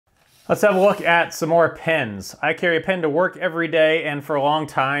Let's have a look at some more pens. I carry a pen to work every day, and for a long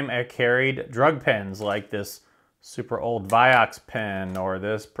time I carried drug pens like this super old Vioxx pen, or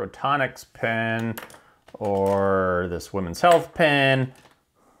this Protonix pen, or this Women's Health pen,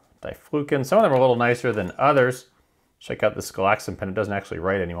 Diflucan. Some of them are a little nicer than others. Check out this Galaxin pen. It doesn't actually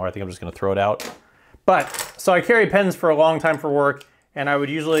write anymore. I think I'm just gonna throw it out. So I carried pens for a long time for work, and I would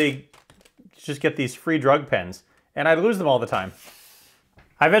usually just get these free drug pens, and I'd lose them all the time.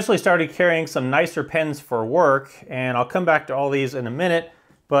 I eventually started carrying some nicer pens for work, and I'll come back to all these in a minute,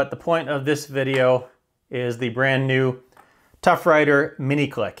 but the point of this video is the brand new Tuff-Writer Mini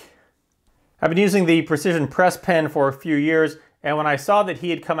Click. I've been using the Precision Press pen for a few years, and when I saw that he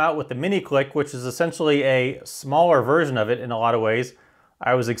had come out with the Mini Click, which is essentially a smaller version of it in a lot of ways,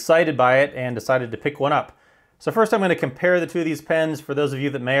 I was excited by it and decided to pick one up. So first I'm going to compare the two of these pens for those of you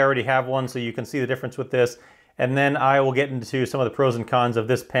that may already have one, so you can see the difference with this. And then I will get into some of the pros and cons of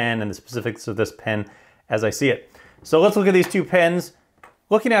this pen and the specifics of this pen as I see it. So let's look at these two pens.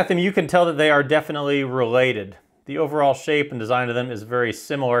 Looking at them, you can tell that they are definitely related. The overall shape and design of them is very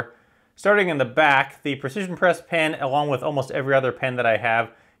similar. Starting in the back, the Precision Press pen, along with almost every other pen that I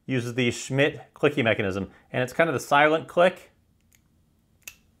have, uses the Schmidt clicky mechanism. And it's kind of the silent click.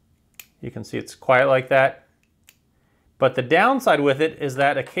 You can see it's quiet like that. But the downside with it is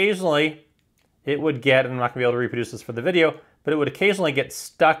that occasionally it would get, and I'm not gonna be able to reproduce this for the video, but it would occasionally get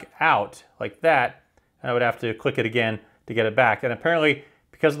stuck out like that, and I would have to click it again to get it back. And apparently,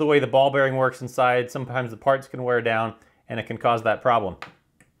 because of the way the ball bearing works inside, sometimes the parts can wear down and it can cause that problem.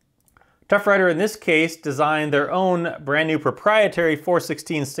 Tuff-Writer in this case designed their own brand new proprietary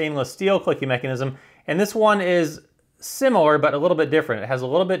 416 stainless steel clicky mechanism, and this one is similar but a little bit different. It has a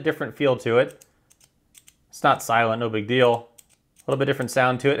little bit different feel to it. It's not silent, no big deal. A little bit different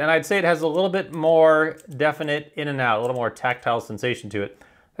sound to it, and I'd say it has a little bit more definite in and out, a little more tactile sensation to it.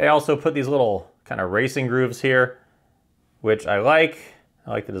 They also put these little kind of racing grooves here, which I like.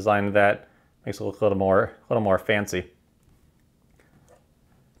 I like the design of that. Makes it look a little more fancy.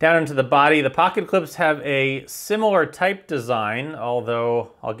 Down into the body, the pocket clips have a similar type design,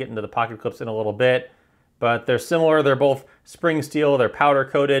 although I'll get into the pocket clips in a little bit, but they're similar. They're both spring steel, they're powder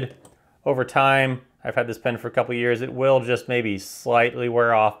coated. Over time, I've had this pen for a couple years. It will just maybe slightly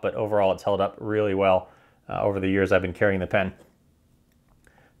wear off, but overall it's held up really well over the years I've been carrying the pen.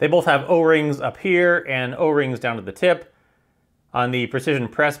 They both have O-rings up here and O-rings down to the tip. On the Precision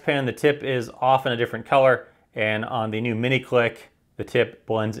Press pen, the tip is often a different color, and on the new Mini Click, the tip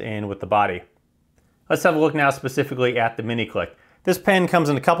blends in with the body. Let's have a look now specifically at the Mini Click. This pen comes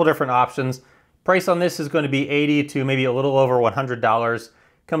in a couple different options. Price on this is going to be $80 to maybe a little over $100.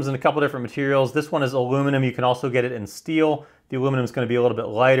 Comes in a couple different materials. This one is aluminum. You can also get it in steel. The aluminum is going to be a little bit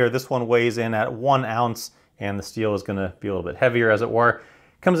lighter. This one weighs in at 1 ounce, and the steel is going to be a little bit heavier, as it were.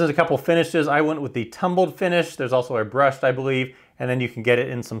 Comes in a couple finishes. I went with the tumbled finish. There's also a brushed, I believe, and then you can get it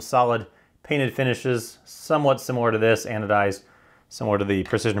in some solid painted finishes, somewhat similar to this, anodized, similar to the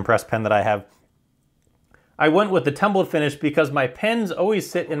Precision Press pen that I have. I went with the tumbled finish because my pens always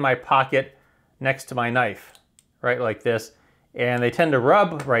sit in my pocket next to my knife, right like this. And they tend to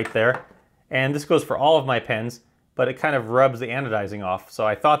rub right there, and this goes for all of my pens, but it kind of rubs the anodizing off. So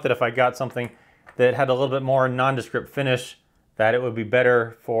I thought that if I got something that had a little bit more nondescript finish, that it would be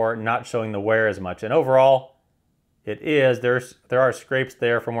better for not showing the wear as much. And overall, it is. There are scrapes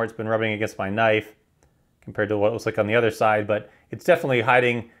there from where it's been rubbing against my knife compared to what it looks like on the other side, but it's definitely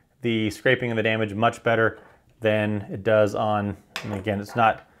hiding the scraping and the damage much better than it does on, and again, it's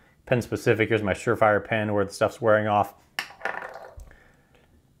not pen specific. Here's my Surefire pen where the stuff's wearing off.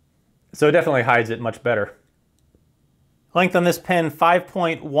 So it definitely hides it much better. Length on this pen,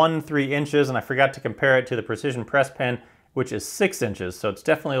 5.13 inches, and I forgot to compare it to the Precision Press pen, which is 6 inches, so it's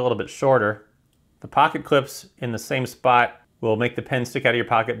definitely a little bit shorter. The pocket clips in the same spot will make the pen stick out of your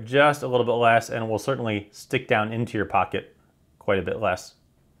pocket just a little bit less, and will certainly stick down into your pocket quite a bit less.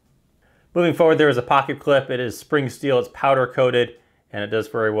 Moving forward, there is a pocket clip. It is spring steel, it's powder coated, and it does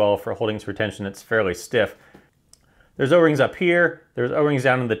very well for holding its retention. It's fairly stiff. There's O-rings up here, there's O-rings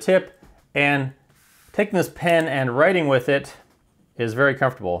down in the tip, and taking this pen and writing with it is very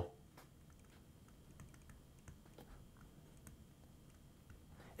comfortable.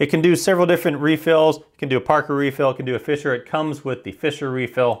 It can do several different refills. It can do a Parker refill, it can do a Fisher. It comes with the Fisher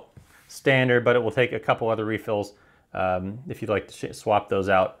refill standard, but it will take a couple other refills if you'd like to swap those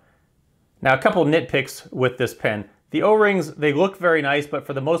out. Now, a couple nitpicks with this pen. The O-rings, they look very nice, but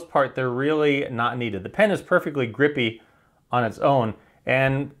for the most part, they're really not needed. The pen is perfectly grippy on its own,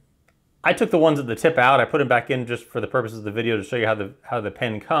 and I took the ones at the tip out. I put them back in just for the purposes of the video to show you how the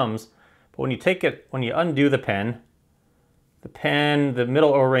pen comes. But when you take it, when you undo the pen, the pen, the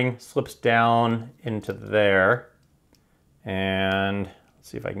middle O-ring slips down into there. And let's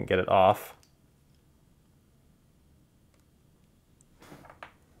see if I can get it off.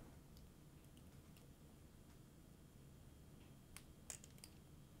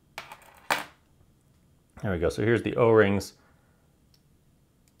 There we go. So here's the O-rings.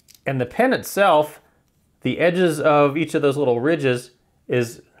 And the pen itself, the edges of each of those little ridges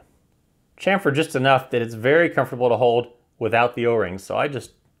is chamfered just enough that it's very comfortable to hold without the O-rings. So I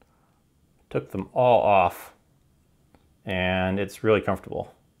just took them all off and it's really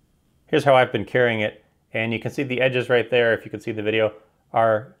comfortable. Here's how I've been carrying it. And you can see the edges right there, if you can see the video,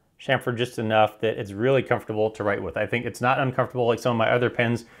 are chamfered just enough that it's really comfortable to write with. I think it's not uncomfortable like some of my other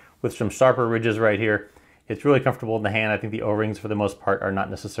pens with some sharper ridges right here. It's really comfortable in the hand. I think the O-rings for the most part are not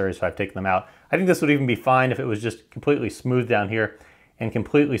necessary, so I've taken them out. I think this would even be fine if it was just completely smooth down here and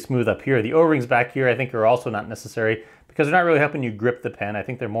completely smooth up here. The O-rings back here I think are also not necessary because they're not really helping you grip the pen. I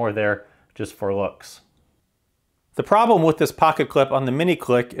think they're more there just for looks. The problem with this pocket clip on the Mini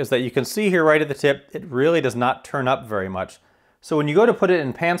Click is that you can see here right at the tip, it really does not turn up very much. So when you go to put it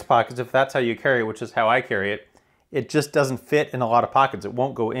in pants pockets, if that's how you carry it, which is how I carry it, it just doesn't fit in a lot of pockets. It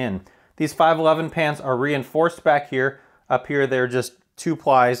won't go in. These 511 pants are reinforced back here. Up here, they're just 2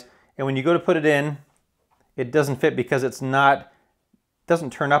 plies. And when you go to put it in, it doesn't fit because it's not,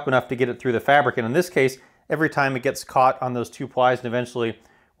 doesn't turn up enough to get it through the fabric. And in this case, every time it gets caught on those 2 plies and eventually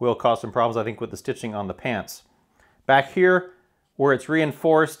will cause some problems, I think, with the stitching on the pants. Back here, where it's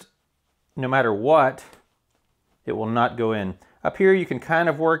reinforced, no matter what, it will not go in. Up here, you can kind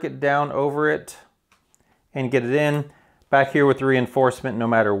of work it down over it and get it in. Back here with the reinforcement, no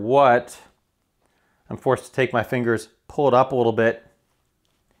matter what, I'm forced to take my fingers, pull it up a little bit,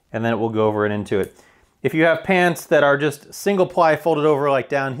 and then it will go over and into it. If you have pants that are just single ply folded over like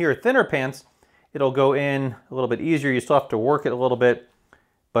down here, thinner pants, it'll go in a little bit easier. You still have to work it a little bit,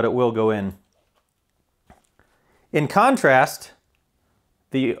 but it will go in. In contrast,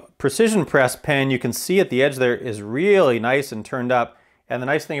 the Precision Press pen, you can see at the edge there, is really nice and turned up. And the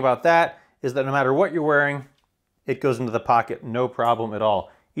nice thing about that is that no matter what you're wearing, it goes into the pocket, no problem at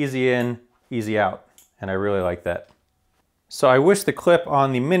all. Easy in, easy out, and I really like that. So I wish the clip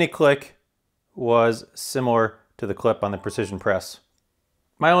on the Mini Click was similar to the clip on the Precision Press.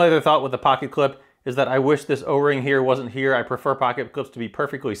 My only other thought with the pocket clip is that I wish this O-ring here wasn't here. I prefer pocket clips to be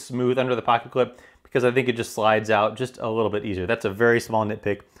perfectly smooth under the pocket clip because I think it just slides out just a little bit easier. That's a very small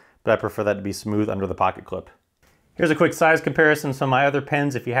nitpick, but I prefer that to be smooth under the pocket clip. Here's a quick size comparison of some of my other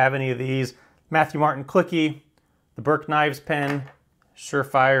pens. If you have any of these, Matthew Martin Clicky, the Burke Knives pen,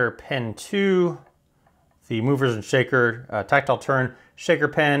 Surefire Pen 2, the Movers and Shaker Tactile Turn Shaker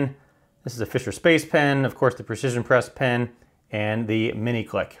pen. This is a Fisher Space pen, of course the Precision Press pen, and the Mini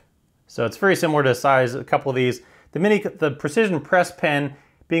Click. So it's very similar to size, a couple of these. The Precision Press pen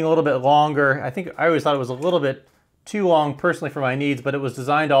being a little bit longer, I always thought it was a little bit too long personally for my needs, but it was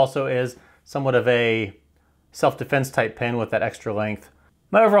designed also as somewhat of a self-defense type pen with that extra length.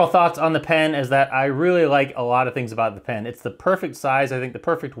 My overall thoughts on the pen is that I really like a lot of things about the pen. It's the perfect size, I think the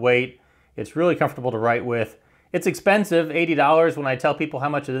perfect weight. It's really comfortable to write with. It's expensive, $80. When I tell people how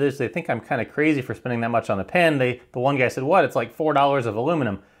much it is, they think I'm kind of crazy for spending that much on the pen. The one guy said, what? It's like $4 of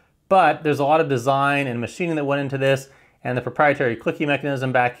aluminum. But there's a lot of design and machining that went into this, and the proprietary clicky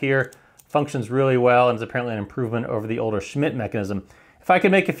mechanism back here functions really well and is apparently an improvement over the older Schmidt mechanism. If I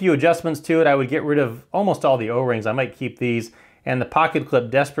could make a few adjustments to it, I would get rid of almost all the O-rings. I might keep these. And the pocket clip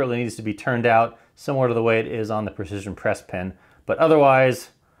desperately needs to be turned out, similar to the way it is on the Precision Press pen. But otherwise,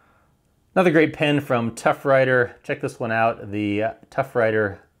 another great pen from Tuff-Writer. Check this one out, the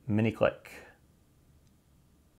Tuff-Writer Mini Click.